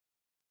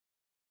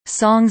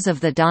Songs of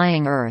the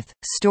Dying Earth,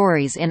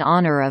 Stories in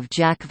Honor of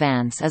Jack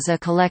Vance is a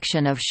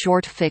collection of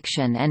short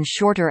fiction and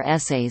shorter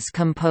essays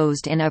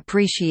composed in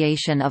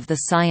appreciation of the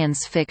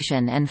science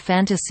fiction and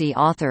fantasy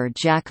author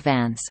Jack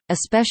Vance,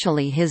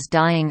 especially his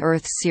Dying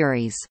Earth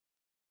series.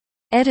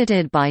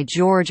 Edited by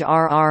George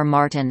R.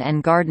 Martin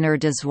and Gardner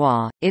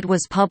Dozois, it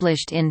was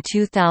published in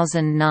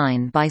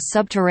 2009 by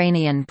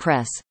Subterranean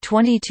Press.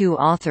 22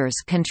 authors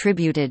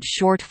contributed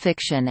short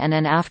fiction and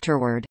an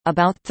afterword,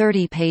 about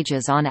 30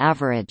 pages on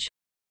average.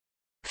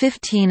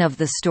 15 of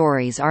the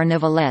stories are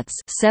novelettes,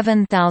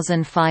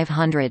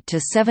 7,500 to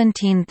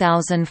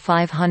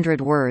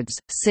 17,500 words,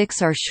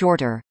 6 are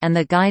shorter, and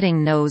The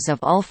Guiding Nose of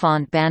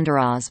Olphant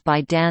Banderas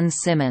by Dan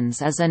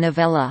Simmons is a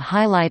novella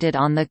highlighted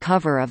on the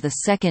cover of the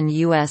second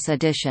U.S.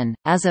 edition.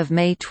 As of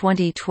May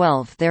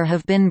 2012, there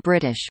have been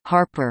British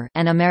Harper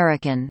and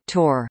American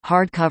Tor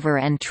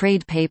hardcover and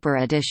trade paper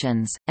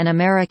editions, an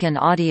American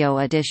audio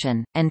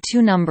edition, and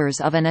 2 numbers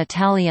of an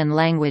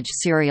Italian-language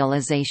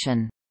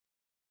serialization.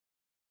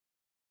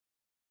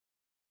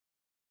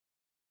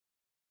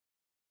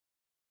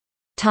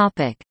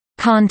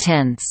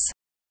 Contents.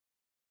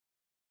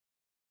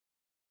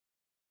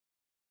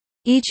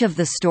 Each of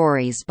the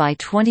stories by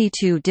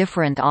 22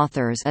 different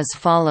authors is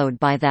followed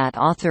by that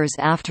author's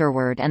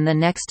afterword and the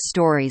next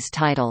story's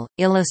title,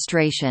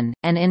 illustration,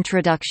 and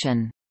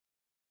introduction.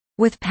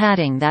 With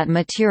padding, that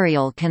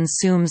material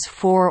consumes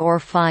 4 or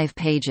 5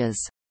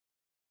 pages.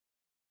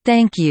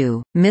 Thank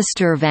You,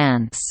 Mr.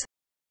 Vance,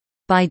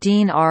 by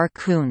Dean R.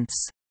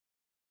 Koontz.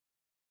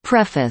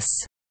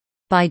 Preface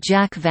by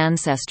Jack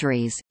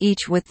Vancestries,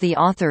 each with the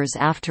author's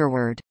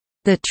afterword.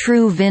 The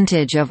True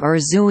Vintage of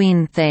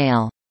Urzuine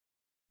Thale,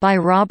 by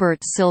Robert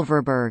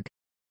Silverberg.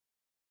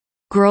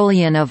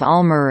 Grolian of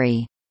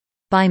Almery,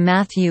 by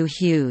Matthew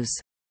Hughes.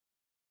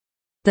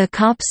 The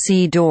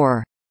Copsey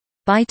Door,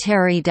 by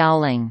Terry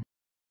Dowling.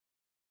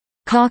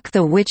 Cock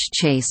the Witch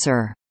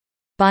Chaser,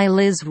 by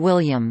Liz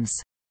Williams.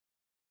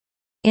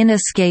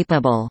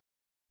 Inescapable,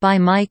 by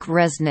Mike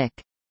Resnick.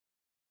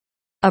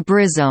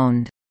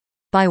 Abrizoned,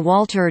 by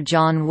Walter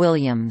John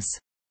Williams.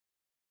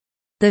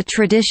 The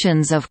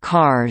Traditions of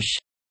Karj,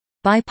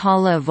 by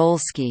Paula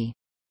Volsky.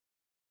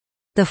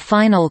 The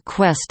Final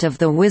Quest of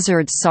the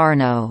Wizard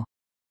Sarno,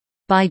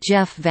 by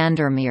Jeff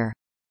Vandermeer.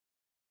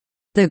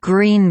 The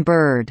Green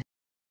Bird,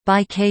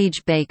 by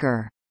Cage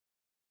Baker.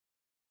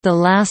 The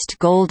Last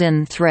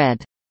Golden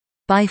Thread,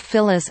 by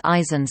Phyllis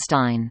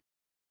Eisenstein.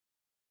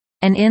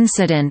 An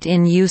Incident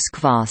in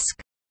Uskvosk,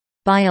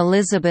 by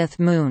Elizabeth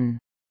Moon.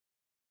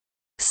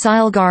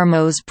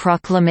 Sylgarmo's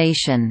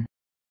Proclamation,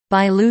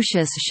 by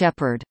Lucius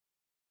Shepard.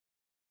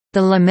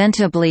 The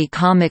Lamentably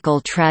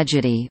Comical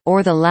Tragedy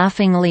or the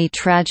Laughingly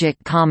Tragic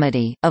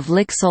Comedy of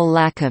Lixil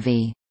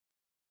Lakovy,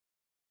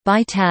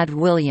 by Tad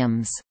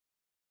Williams.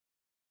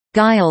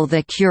 Guile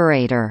the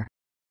Curator,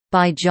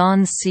 by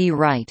John C.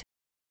 Wright.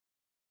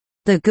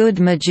 The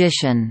Good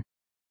Magician,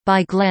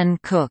 by Glenn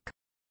Cook.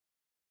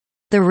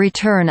 The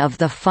Return of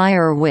the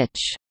Fire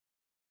Witch,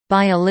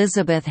 by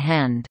Elizabeth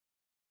Hand.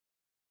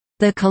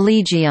 The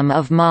Collegium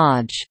of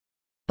Maj,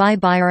 by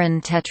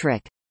Byron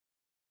Tetrick.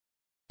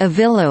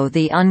 Avillo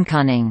the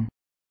Uncunning,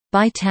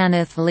 by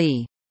Tanith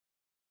Lee.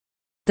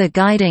 The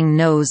Guiding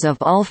Nose of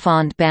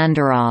Olphant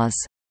Banderas,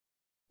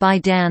 by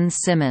Dan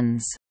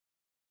Simmons.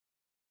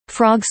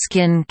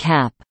 Frogskin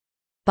Cap,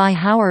 by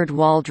Howard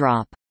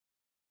Waldrop.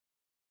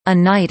 A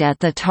Night at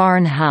the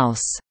Tarn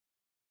House,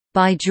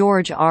 by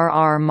George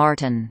R.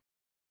 Martin.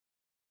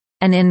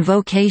 An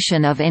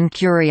Invocation of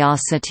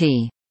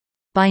Incuriosity,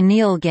 by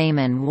Neil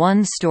Gaiman.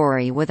 One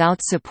story without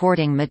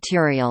supporting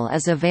material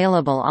is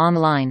available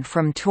online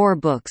from Tor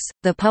Books,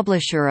 the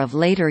publisher of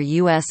later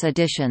U.S.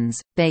 editions,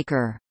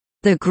 Baker.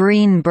 The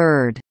Green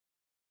Bird.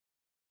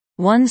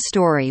 One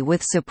story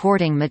with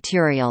supporting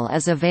material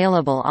is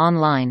available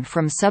online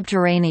from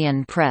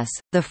Subterranean Press,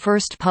 the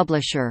first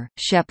publisher,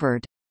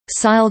 Shepard.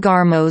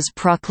 Sylgarmo's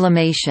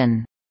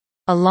Proclamation.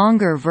 A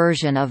longer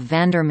version of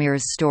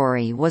Vandermeer's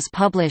story was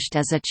published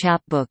as a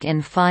chapbook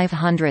in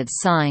 500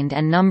 signed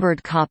and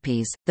numbered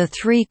copies, The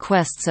Three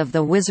Quests of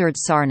the Wizard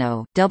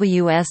Sarno,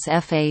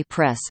 WSFA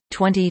Press,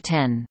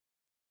 2010.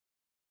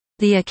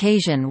 The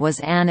occasion was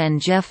Anne and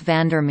Jeff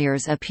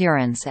Vandermeer's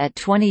appearance at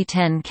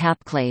 2010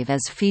 Capclave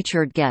as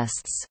featured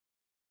guests.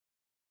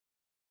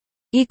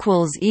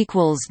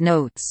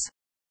 Notes